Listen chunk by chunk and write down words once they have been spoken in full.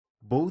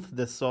both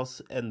the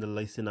source and the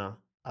listener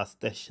are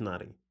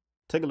stationary.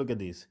 Take a look at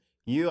this.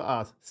 You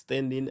are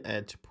standing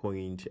at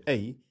point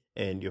A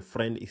and your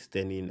friend is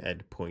standing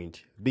at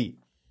point B.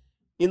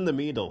 In the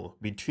middle,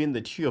 between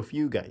the two of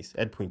you guys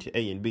at point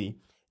A and B,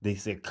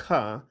 there's a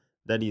car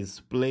that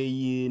is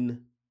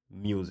playing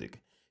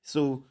music.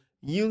 So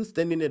you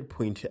standing at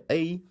point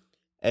A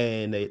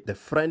and the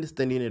friend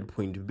standing at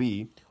point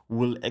B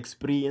will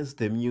experience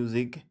the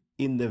music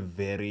in the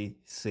very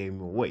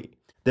same way.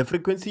 The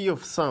frequency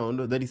of sound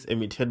that is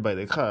emitted by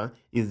the car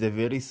is the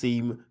very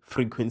same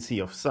frequency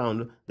of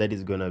sound that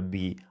is going to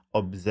be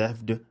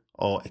observed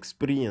or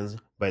experienced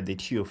by the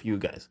two of you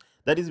guys.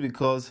 That is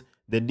because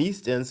the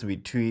distance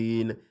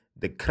between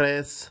the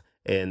crests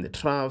and the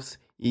troughs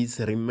is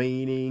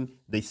remaining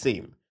the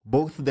same.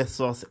 Both the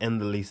source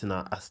and the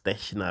listener are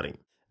stationary.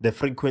 The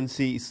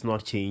frequency is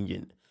not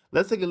changing.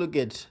 Let's take a look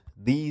at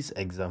this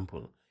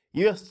example.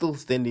 You are still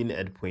standing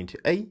at point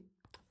A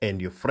and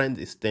your friend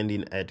is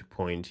standing at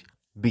point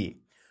B.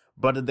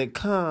 But the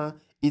car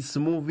is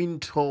moving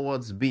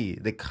towards B.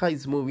 The car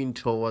is moving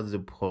towards the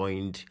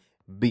point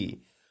B.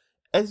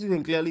 As you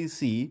can clearly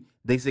see,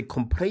 there's a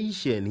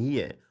compression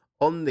here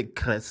on the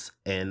crests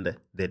and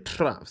the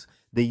troughs.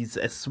 There is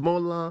a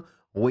smaller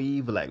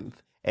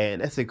wavelength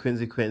and as a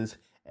consequence,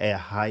 a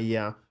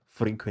higher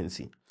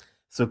frequency.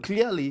 So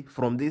clearly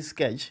from this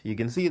sketch, you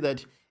can see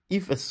that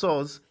if a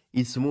source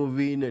is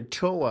moving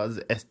towards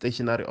a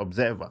stationary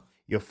observer,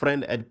 your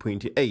friend at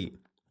point A,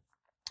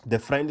 the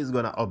friend is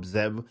going to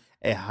observe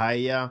a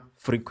higher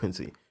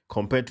frequency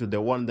compared to the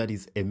one that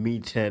is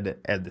emitted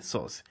at the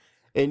source.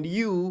 And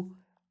you,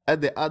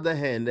 at the other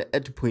hand,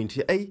 at point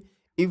A,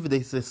 if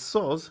there's a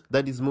source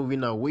that is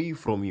moving away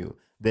from you,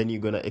 then you're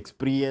going to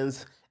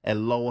experience a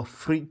lower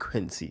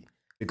frequency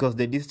because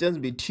the distance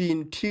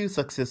between two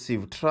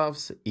successive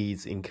troughs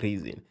is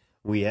increasing.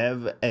 We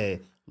have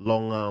a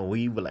longer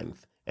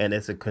wavelength and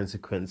as a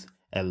consequence,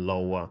 a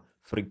lower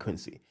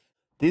frequency.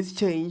 This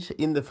change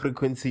in the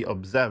frequency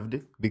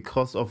observed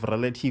because of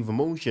relative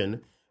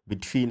motion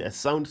between a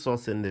sound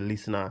source and the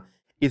listener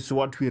is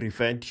what we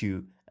refer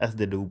to as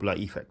the Doppler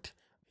effect.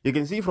 You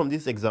can see from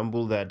this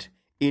example that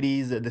it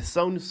is the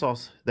sound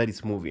source that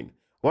is moving.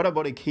 What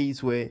about a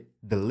case where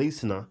the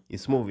listener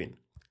is moving?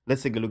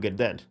 Let's take a look at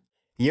that.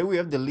 Here we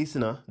have the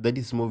listener that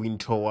is moving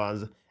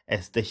towards a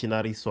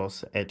stationary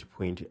source at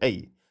point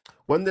A.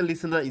 When the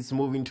listener is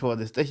moving towards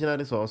the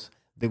stationary source,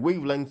 the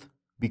wavelength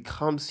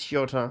becomes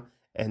shorter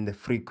and the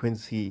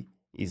frequency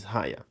is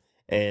higher.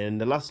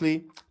 And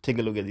lastly, take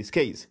a look at this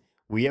case.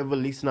 We have a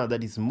listener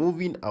that is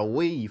moving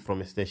away from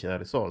a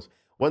stationary source.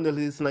 When the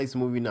listener is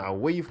moving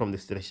away from the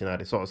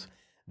stationary source,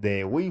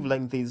 the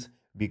wavelength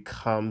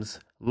becomes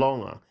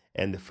longer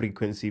and the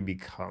frequency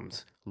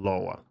becomes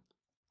lower.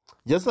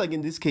 Just like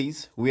in this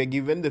case, we are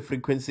given the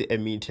frequency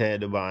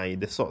emitted by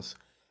the source.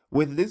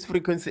 With this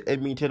frequency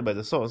emitted by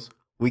the source,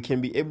 we can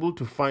be able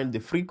to find the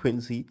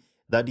frequency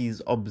that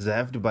is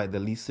observed by the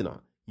listener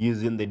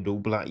using the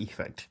Doppler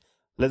effect.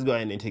 Let's go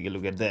ahead and take a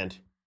look at that.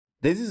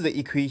 This is the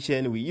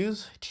equation we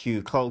use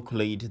to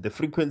calculate the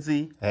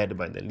frequency heard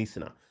by the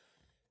listener.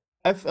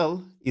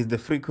 FL is the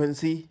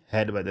frequency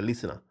heard by the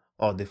listener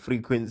or the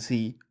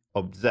frequency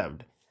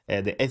observed.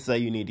 The SI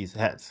unit is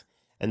hertz.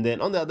 And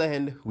then on the other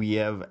hand, we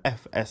have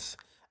Fs.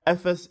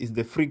 Fs is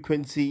the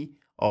frequency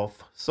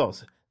of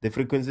source, the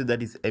frequency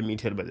that is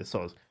emitted by the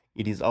source.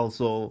 It is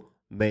also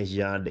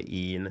measured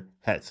in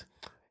hertz.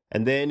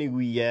 And then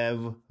we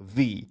have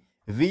V.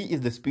 V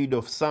is the speed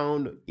of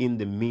sound in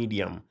the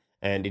medium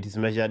and it is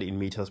measured in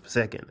meters per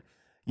second.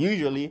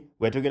 Usually,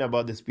 we're talking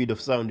about the speed of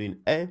sound in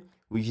air,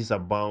 which is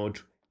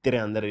about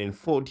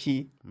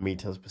 340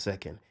 meters per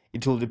second.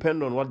 It will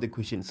depend on what the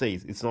question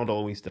says. It's not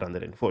always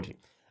 340.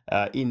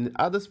 In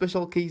other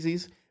special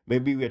cases,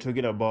 maybe we're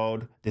talking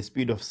about the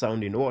speed of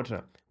sound in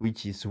water,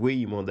 which is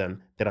way more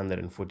than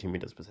 340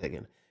 meters per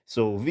second.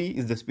 So V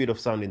is the speed of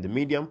sound in the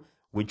medium,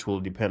 which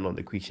will depend on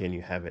the question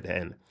you have at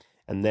hand.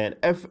 And then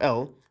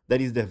FL, that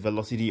is the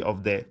velocity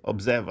of the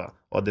observer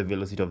or the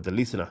velocity of the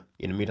listener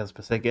in meters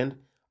per second,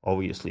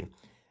 obviously.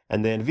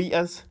 And then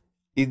Vs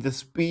is the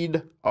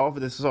speed of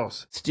the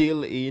source,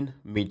 still in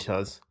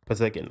meters per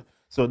second.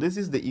 So this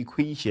is the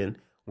equation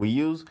we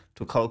use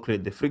to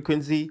calculate the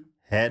frequency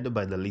heard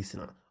by the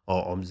listener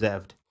or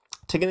observed.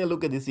 Taking a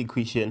look at this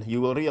equation,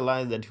 you will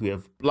realize that we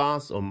have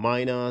plus or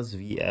minus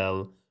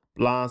VL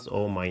plus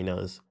or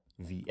minus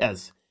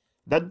Vs.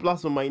 That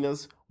plus or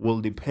minus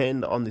will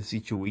depend on the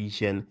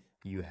situation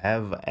you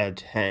have at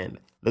hand.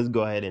 Let's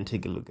go ahead and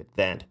take a look at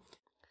that.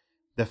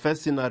 The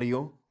first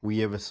scenario, we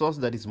have a source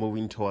that is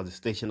moving towards a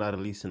stationary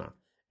listener,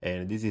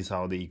 and this is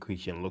how the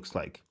equation looks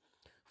like.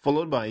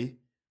 Followed by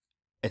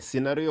a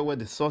scenario where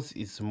the source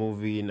is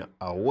moving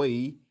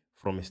away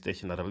from a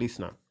stationary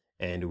listener,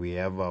 and we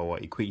have our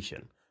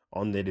equation.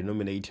 On the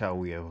denominator,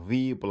 we have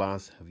V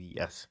plus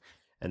Vs.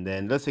 And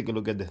then let's take a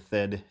look at the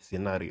third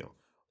scenario.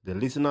 The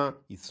listener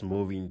is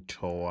moving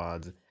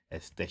towards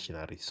a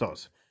stationary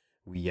source.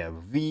 We have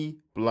V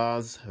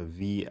plus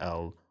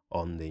VL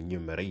on the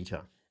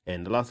numerator.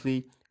 And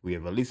lastly, we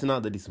have a listener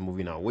that is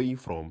moving away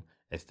from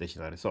a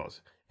stationary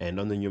source. And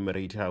on the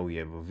numerator, we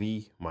have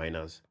V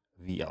minus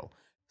VL.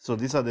 So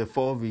these are the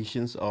four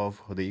versions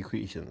of the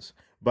equations.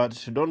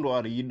 But don't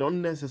worry, you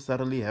don't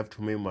necessarily have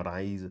to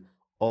memorize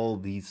all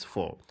these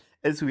four.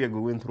 As we are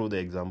going through the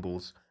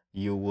examples,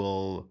 you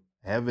will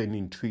have an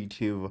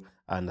intuitive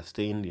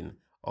understanding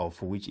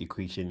of which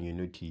equation you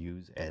need to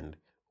use and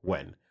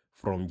when,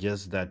 from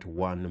just that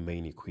one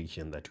main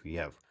equation that we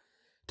have.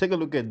 Take a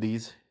look at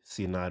this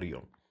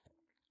scenario.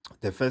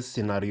 The first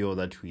scenario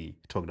that we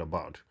talked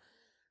about.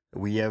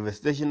 We have a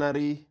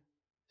stationary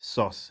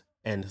source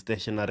and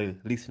stationary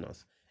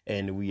listeners.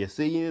 And we are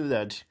saying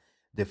that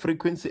the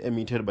frequency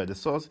emitted by the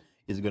source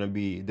is going to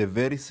be the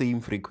very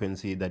same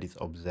frequency that is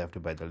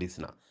observed by the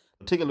listener.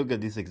 Take a look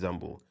at this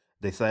example.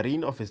 The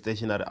siren of a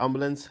stationary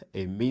ambulance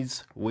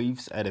emits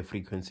waves at a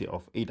frequency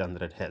of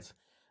 800 Hz.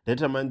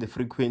 Determine the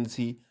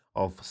frequency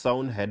of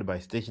sound heard by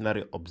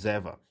stationary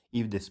observer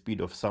if the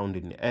speed of sound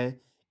in the air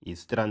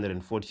is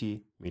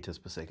 340 meters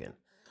per second.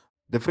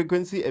 The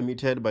frequency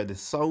emitted by the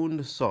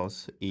sound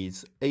source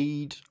is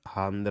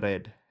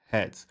 800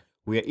 Hz.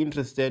 We are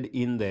interested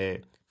in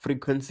the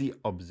frequency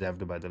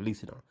observed by the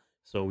listener.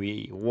 So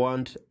we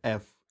want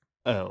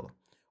FL.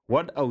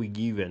 What are we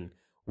given?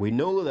 We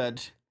know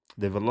that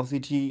the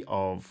velocity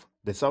of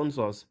the sound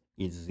source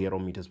is 0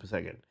 meters per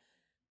second.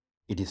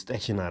 It is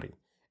stationary.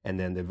 And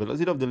then the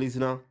velocity of the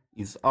listener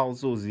is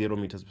also 0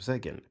 meters per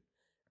second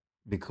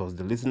because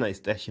the listener is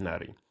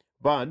stationary.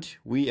 But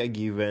we are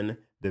given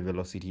the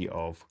velocity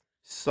of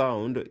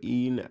sound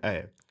in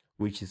air,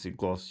 which is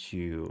equals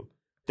to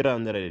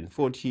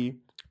 340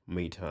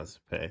 meters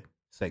per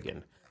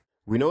second.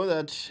 We know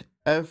that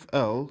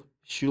FL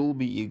should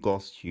be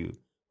equals to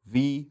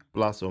V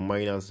plus or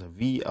minus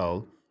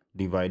VL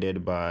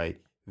divided by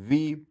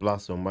V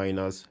plus or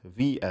minus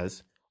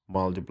VS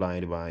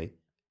multiplied by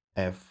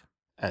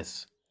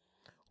FS.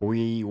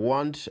 We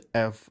want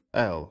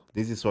FL.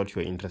 This is what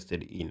you're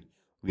interested in.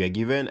 We are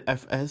given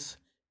FS,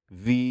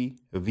 V,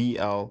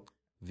 VL,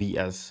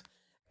 VS,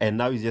 and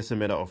now it's just a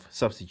matter of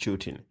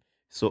substituting.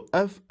 So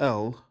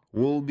FL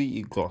will be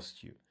equals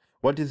to,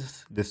 what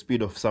is the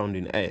speed of sound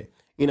in air?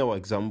 In our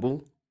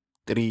example,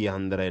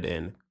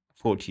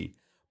 340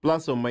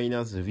 plus or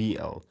minus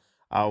VL.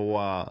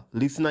 Our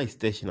listener is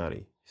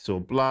stationary, so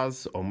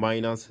plus or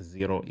minus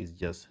 0 is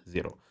just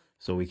 0.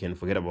 So we can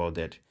forget about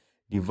that.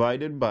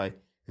 Divided by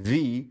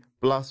V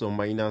plus or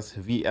minus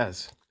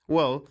VS.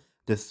 Well,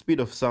 the speed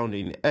of sound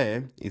in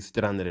air is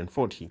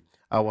 340.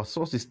 Our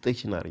source is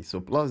stationary, so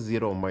plus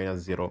 0 or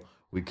minus 0,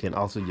 we can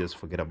also just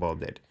forget about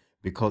that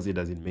because it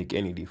doesn't make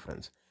any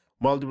difference.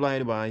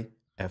 Multiplied by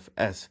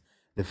Fs.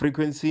 The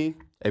frequency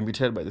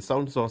emitted by the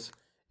sound source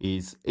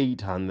is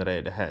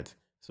 800 Hz.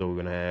 So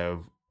we're going to have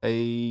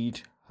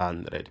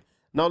 800.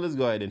 Now let's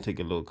go ahead and take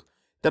a look.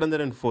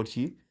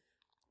 340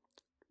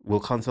 will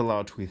cancel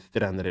out with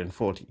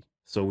 340.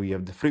 So we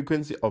have the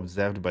frequency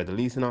observed by the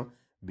listener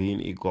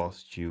being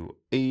equals to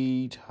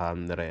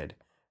 800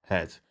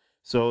 Hz.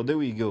 So there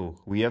we go.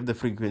 We have the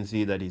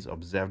frequency that is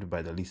observed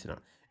by the listener.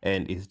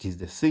 And it is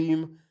the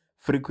same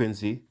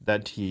frequency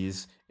that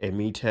is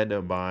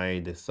emitted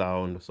by the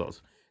sound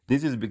source.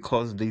 This is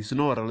because there is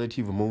no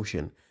relative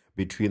motion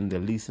between the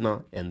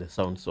listener and the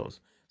sound source.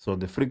 So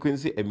the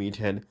frequency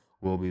emitted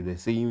will be the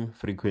same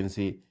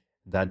frequency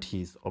that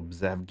is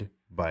observed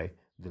by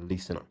the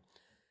listener.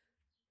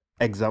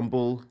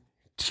 Example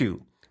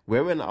 2. We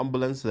have an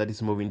ambulance that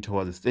is moving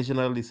towards a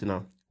stationary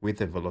listener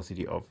with a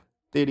velocity of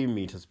 30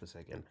 meters per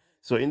second.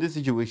 So in this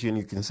situation,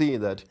 you can see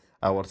that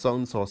our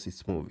sound source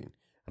is moving,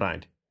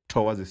 right,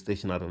 towards a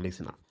stationary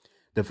listener.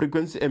 The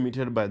frequency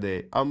emitted by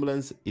the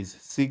ambulance is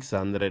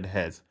 600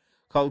 Hz.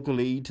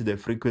 Calculate the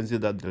frequency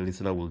that the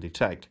listener will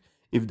detect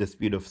if the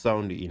speed of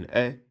sound in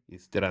air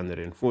is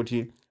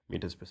 340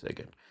 meters per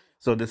second.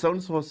 So the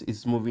sound source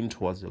is moving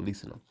towards the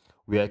listener.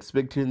 We are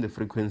expecting the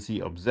frequency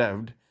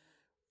observed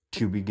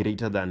to be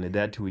greater than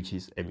that which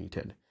is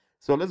emitted.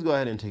 So let's go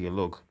ahead and take a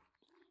look.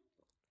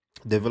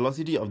 The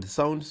velocity of the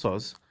sound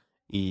source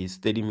is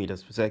 30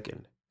 meters per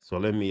second. So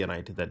let me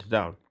write that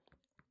down.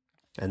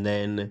 And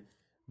then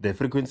the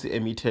frequency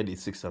emitted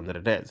is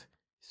 600 Hz.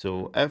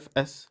 So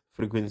Fs,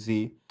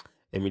 frequency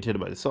emitted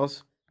by the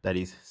source, that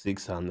is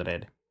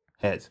 600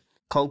 Hz.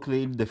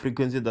 Calculate the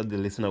frequency that the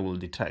listener will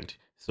detect.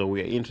 So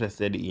we are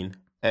interested in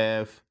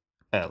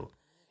FL.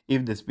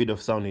 If the speed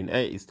of sound in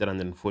air is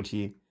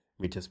 340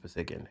 meters per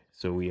second.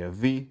 So we have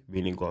V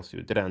being equals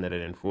to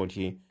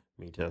 340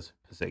 meters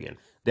per second.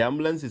 The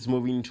ambulance is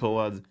moving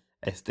towards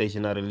a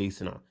stationary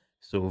listener.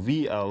 So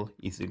VL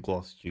is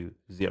equals to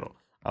 0.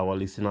 Our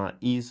listener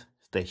is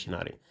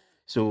stationary.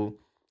 So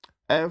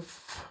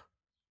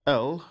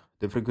FL,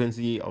 the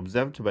frequency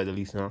observed by the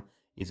listener,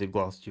 is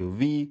equals to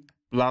V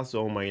plus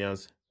or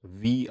minus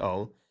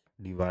VL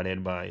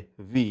divided by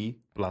V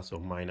plus or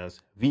minus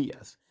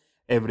VS.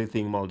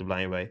 Everything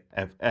multiplied by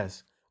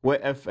Fs, where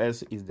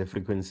Fs is the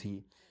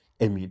frequency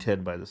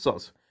emitted by the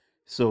source.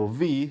 So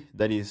V,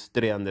 that is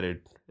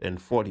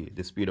 340,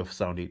 the speed of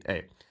sound in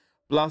air,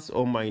 plus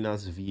or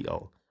minus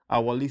VL.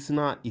 Our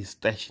listener is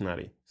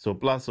stationary, so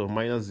plus or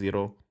minus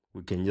 0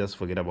 we can just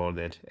forget about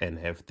that and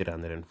have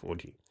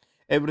 340.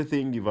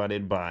 Everything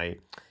divided by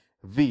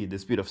v, the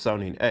speed of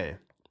sound in air,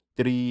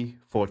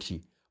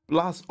 340,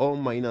 plus or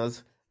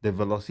minus the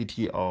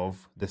velocity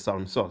of the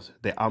sound source,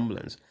 the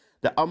ambulance.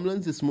 The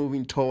ambulance is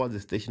moving towards the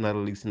stationary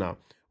listener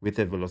with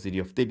a velocity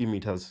of 30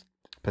 meters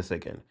per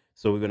second.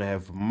 So we're going to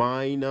have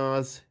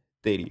minus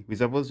 30. We're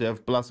supposed to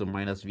have plus or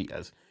minus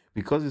Vs.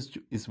 Because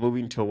it's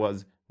moving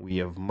towards, we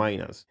have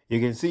minus. You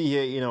can see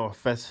here in our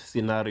first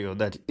scenario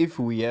that if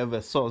we have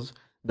a source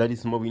that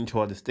is moving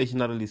towards the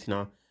stationary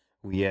listener,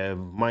 we have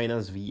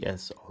minus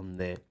Vs on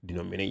the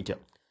denominator.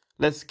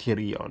 Let's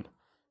carry on.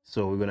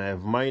 So we're going to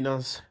have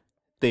minus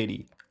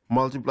 30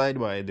 multiplied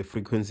by the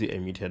frequency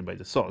emitted by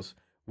the source,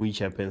 which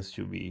happens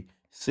to be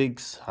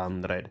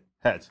 600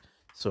 Hertz.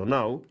 So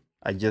now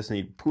I just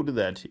need to put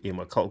that in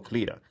my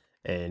calculator,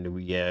 and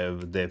we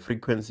have the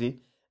frequency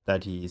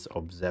that is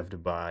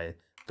observed by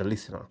the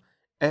listener,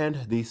 and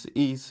this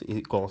is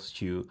equals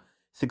to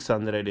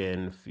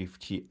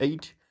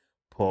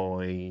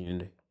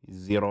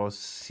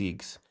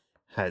 658.06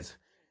 Hertz.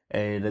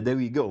 And there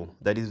we go.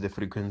 That is the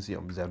frequency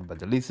observed by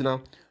the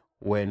listener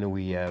when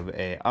we have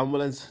an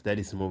ambulance that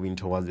is moving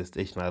towards the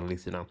stationary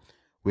listener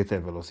with a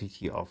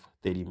velocity of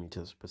 30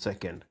 meters per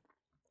second.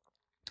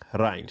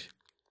 Right.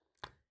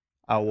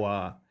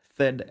 Our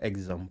third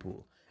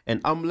example.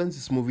 An ambulance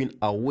is moving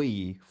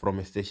away from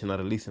a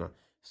stationary listener.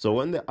 So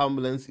when the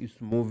ambulance is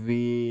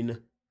moving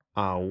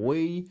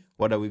away,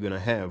 what are we going to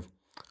have?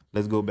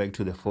 Let's go back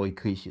to the four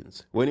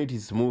equations. When it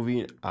is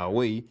moving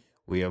away,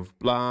 we have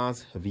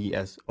plus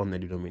Vs on the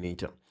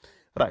denominator.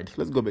 Right,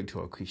 let's go back to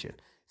our equation.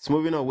 It's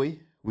moving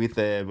away with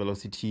a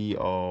velocity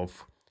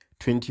of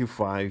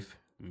 25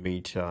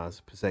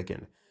 meters per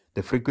second.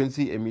 The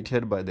frequency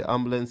emitted by the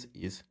ambulance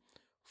is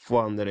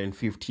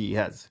 450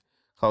 Hertz.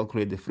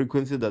 Calculate the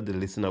frequency that the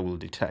listener will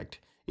detect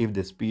if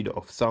the speed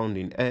of sound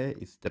in air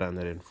is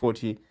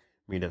 340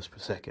 meters per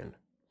second.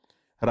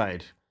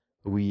 Right,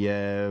 we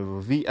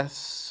have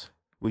Vs,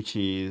 which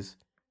is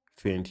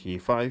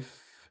 25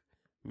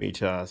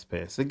 meters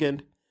per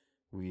second.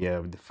 We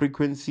have the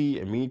frequency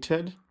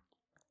emitted,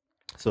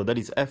 so that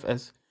is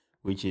Fs,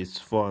 which is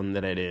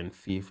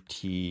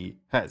 450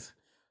 Hertz.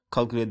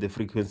 Calculate the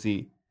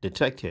frequency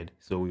detected,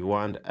 so we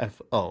want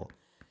Fl,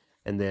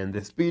 and then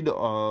the speed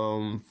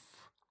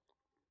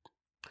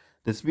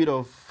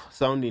of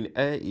sound in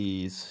air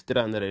is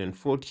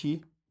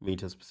 340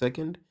 meters per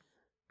second,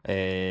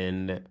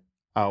 and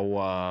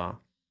our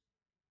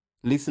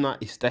listener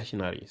is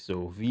stationary,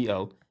 so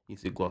VL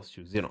is equals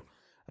to 0.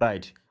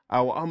 Right,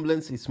 our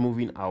ambulance is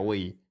moving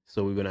away,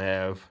 so we're gonna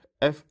have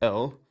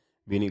FL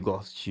being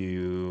equals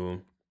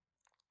to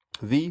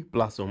V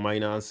plus or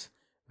minus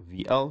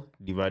VL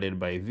divided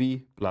by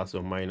V plus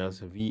or minus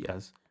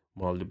VS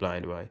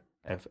multiplied by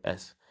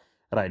FS.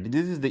 Right,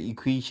 this is the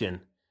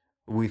equation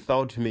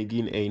without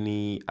making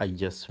any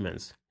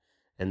adjustments,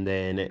 and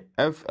then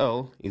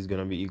FL is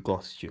gonna be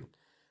equals to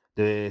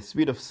the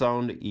speed of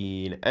sound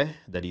in air,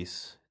 that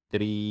is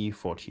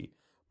 340,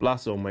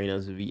 plus or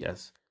minus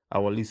Vs.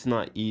 Our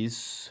listener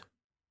is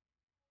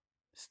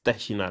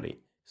stationary,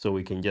 so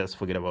we can just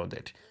forget about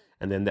that.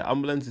 And then the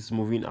ambulance is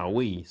moving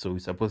away, so we're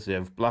supposed to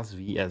have plus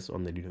Vs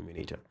on the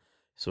denominator.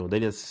 So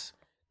that is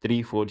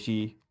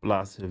 340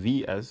 plus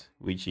Vs,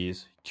 which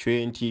is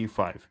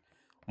 25,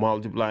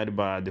 multiplied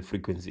by the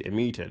frequency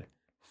emitted,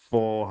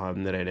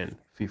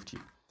 450.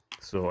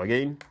 So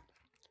again,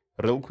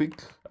 real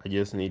quick, I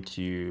just need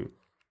to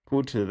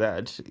put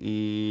that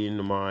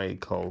in my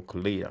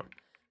calculator.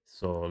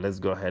 So let's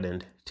go ahead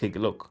and take a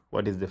look.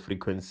 What is the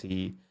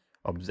frequency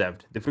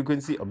observed? The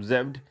frequency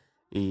observed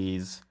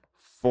is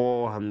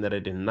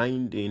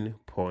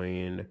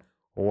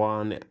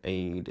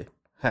 419.18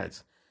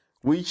 Hertz,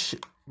 which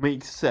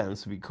makes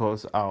sense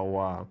because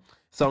our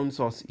sound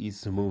source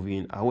is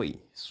moving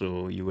away.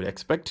 So you would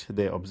expect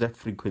the observed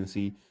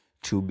frequency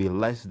to be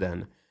less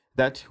than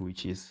that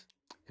which is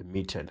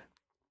emitted.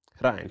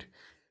 Right.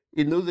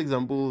 In those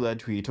examples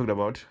that we talked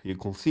about, you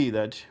could see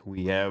that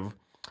we have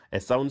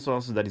a sound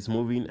source that is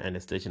moving and a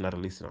stationary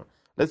listener.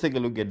 Let's take a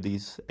look at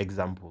this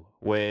example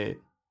where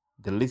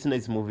the listener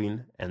is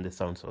moving and the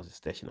sound source is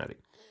stationary.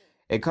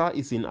 A car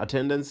is in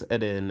attendance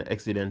at an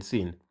accident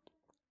scene.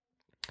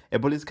 A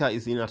police car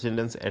is in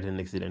attendance at an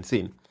accident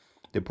scene.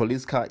 The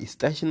police car is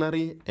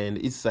stationary and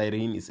its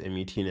siren is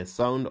emitting a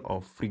sound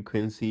of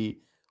frequency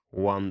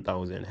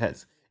 1000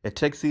 Hz. A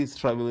taxi is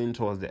traveling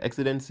towards the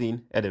accident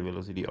scene at a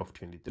velocity of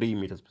 23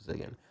 meters per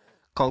second.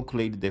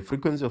 Calculate the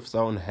frequency of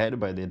sound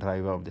heard by the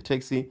driver of the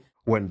taxi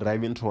when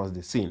driving towards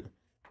the scene.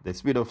 The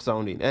speed of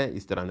sound in air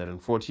is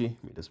 340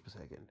 meters per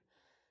second.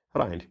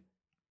 Right.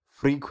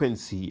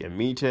 Frequency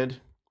emitted,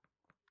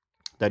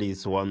 that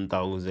is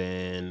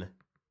 1000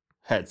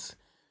 Hertz.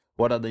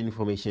 What other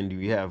information do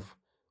we have?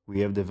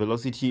 We have the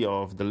velocity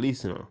of the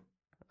listener,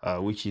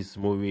 which is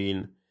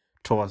moving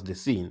towards the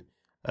scene,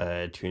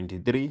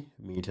 23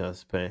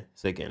 meters per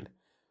second.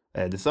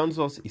 The sound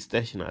source is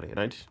stationary,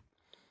 right?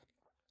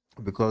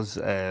 Because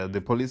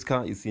the police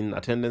car is in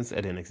attendance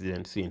at an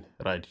accident scene,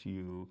 right?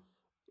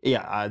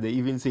 They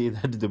even say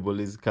that the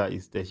police car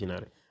is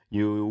stationary.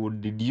 You would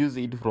deduce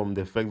it from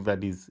the fact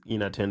that is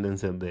in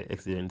attendance at the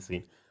accident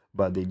scene,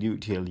 but they do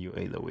tell you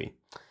either way.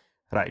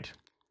 Right.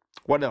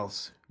 What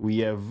else? We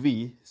have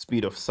V,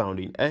 speed of sound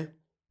in air,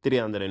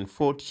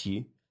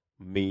 340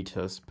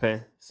 meters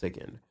per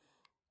second.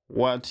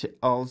 What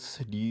else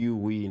do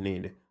we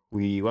need?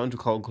 We want to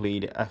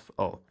calculate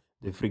FL,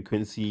 the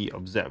frequency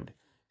observed.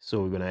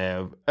 So we're going to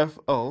have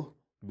FL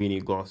being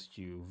equals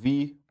to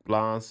V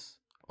plus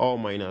or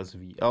minus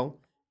VL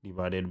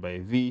divided by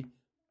V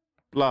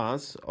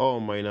plus or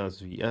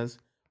minus Vs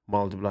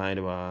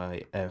multiplied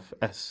by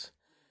Fs.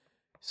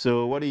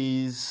 So what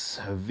is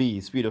V,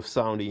 speed of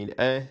sound in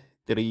air?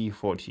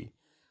 340.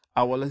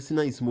 Our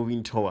listener is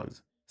moving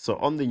towards. So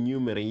on the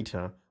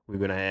numerator, we're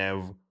going to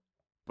have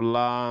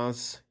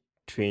plus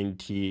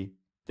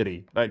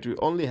 23. Right, we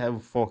only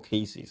have 4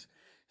 cases.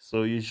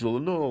 So you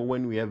should know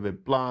when we have a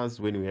plus,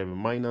 when we have a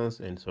minus,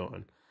 and so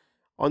on.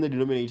 On the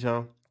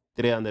denominator,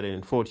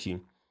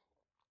 340.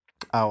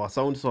 Our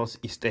sound source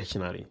is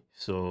stationary.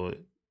 So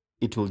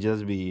it will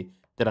just be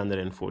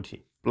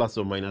 340. Plus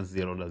or minus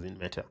 0 doesn't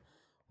matter.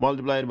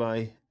 Multiplied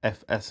by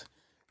Fs,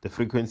 the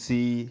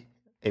frequency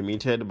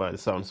emitted by the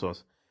sound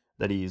source,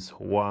 that is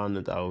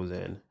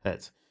 1000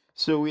 Hertz.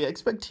 So we are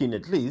expecting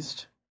at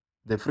least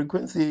the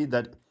frequency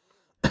that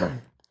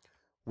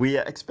we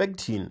are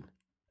expecting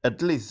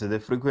at least the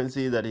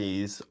frequency that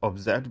is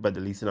observed by the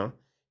listener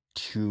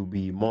to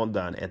be more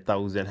than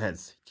 1000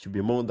 Hertz, to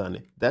be more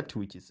than that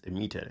which is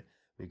emitted,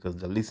 because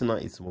the listener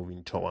is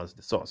moving towards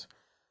the source.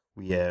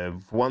 We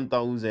have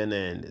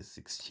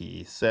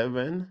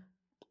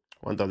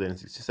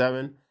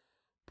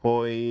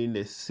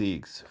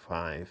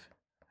 1067.65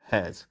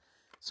 Hertz.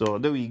 So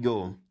there we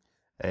go.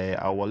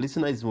 Our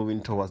listener is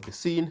moving towards the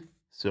scene,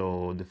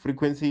 so the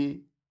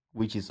frequency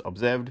which is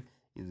observed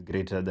is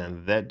greater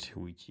than that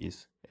which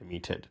is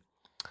emitted.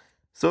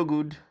 So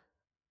good.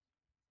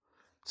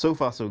 So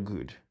far, so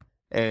good.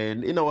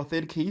 And in our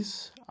third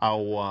case,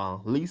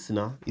 our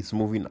listener is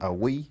moving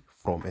away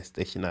from a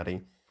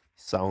stationary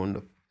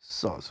sound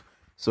source.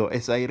 So a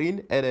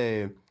siren at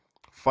a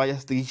fire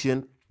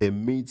station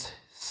emits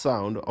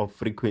sound of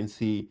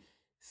frequency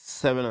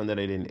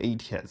 708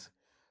 Hz.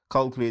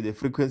 Calculate the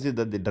frequency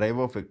that the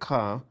driver of a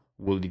car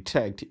will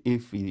detect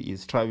if he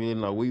is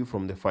traveling away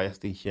from the fire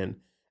station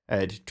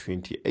at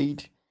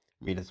 28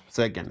 meters per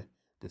second.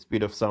 The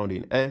speed of sound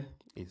in air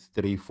is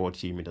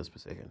 340 meters per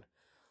second.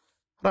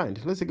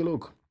 Right, let's take a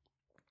look.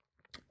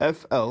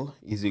 FL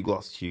is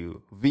equals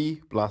to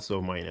V plus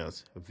or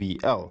minus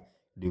VL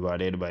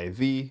divided by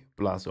V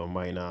plus or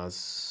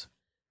minus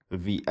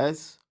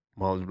Vs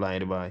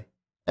multiplied by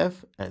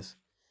Fs.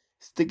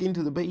 Sticking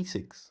to the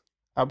basics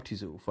up to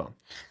so far.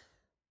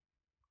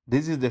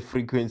 This is the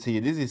frequency,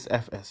 this is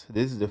Fs,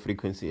 this is the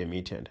frequency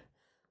emitted.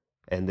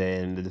 And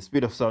then the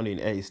speed of sound in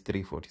air is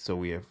 340. So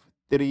we have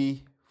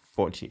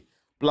 340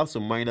 plus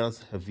or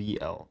minus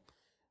VL.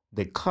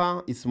 The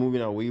car is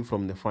moving away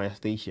from the fire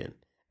station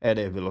at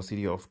a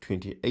velocity of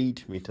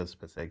 28 meters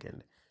per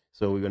second.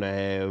 So we're going to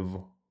have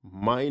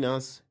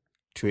minus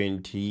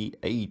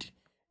 28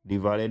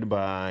 divided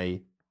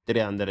by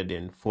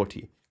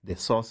 340. The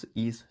source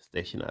is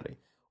stationary.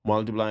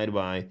 Multiplied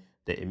by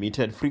the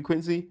emitted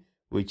frequency,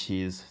 which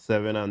is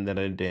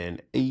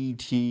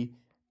 780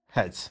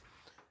 Hertz.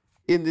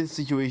 In this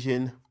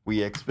situation,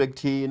 we are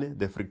expecting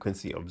the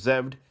frequency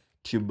observed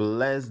to be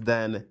less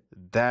than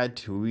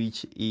that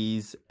which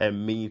is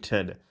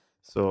emitted.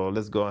 So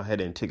let's go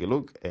ahead and take a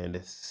look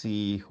and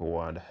see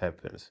what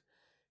happens.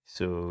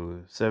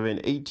 So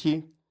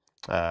 780,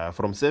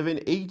 from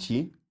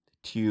 780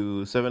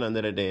 to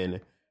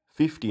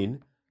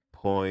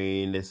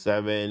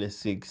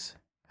 715.76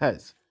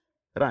 Hertz.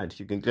 Right,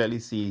 you can clearly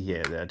see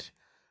here that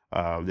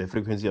the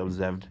frequency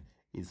observed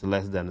is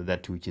less than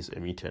that which is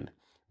emitted,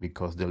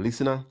 because the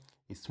listener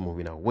is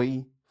moving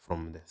away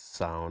from the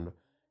sound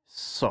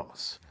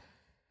source.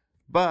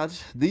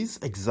 But these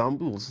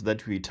examples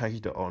that we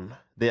touched on,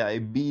 they are a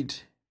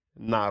bit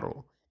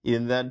narrow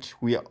in that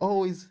we are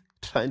always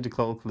trying to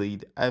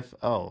calculate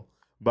FL,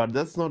 but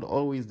that's not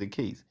always the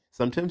case.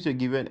 Sometimes you're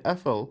given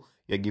FL,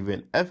 you're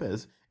given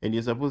Fs, and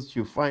you're supposed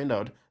to find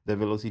out the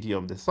velocity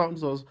of the sound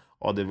source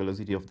or the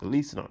velocity of the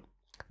listener.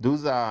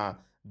 Those are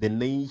the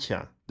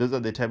nature, those are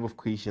the type of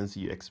questions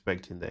you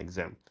expect in the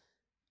exam.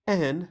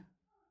 And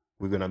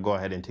we're going to go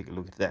ahead and take a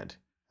look at that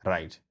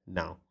right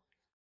now.